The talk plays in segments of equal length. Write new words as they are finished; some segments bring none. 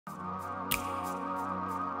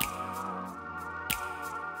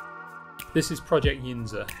This is Project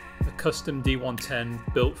Yinzer, a custom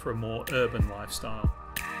D110 built for a more urban lifestyle.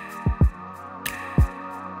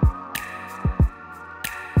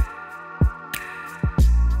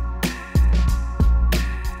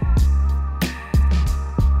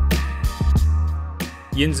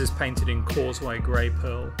 Yinzer's painted in Causeway Grey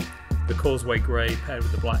Pearl. The Causeway Grey paired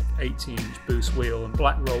with the black 18-inch boost wheel and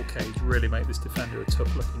black roll cage really make this Defender a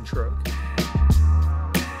tough looking truck.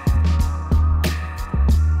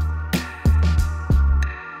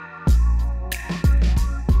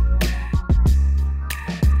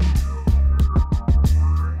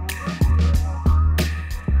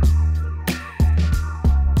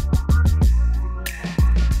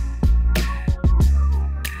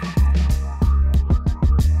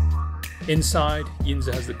 Inside,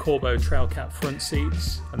 Yinzer has the Corbeau Trailcat front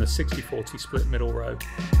seats and the 60/40 split middle row.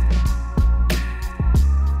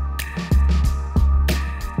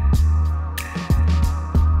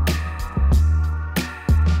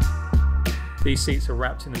 These seats are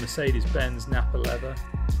wrapped in the Mercedes-Benz Nappa leather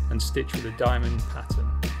and stitched with a diamond pattern.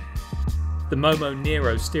 The Momo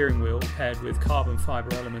Nero steering wheel paired with carbon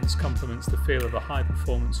fibre elements complements the feel of a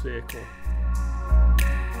high-performance vehicle.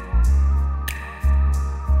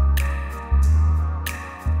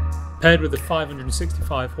 Paired with the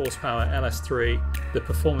 565 horsepower LS3, the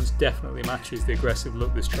performance definitely matches the aggressive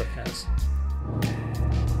look this truck has.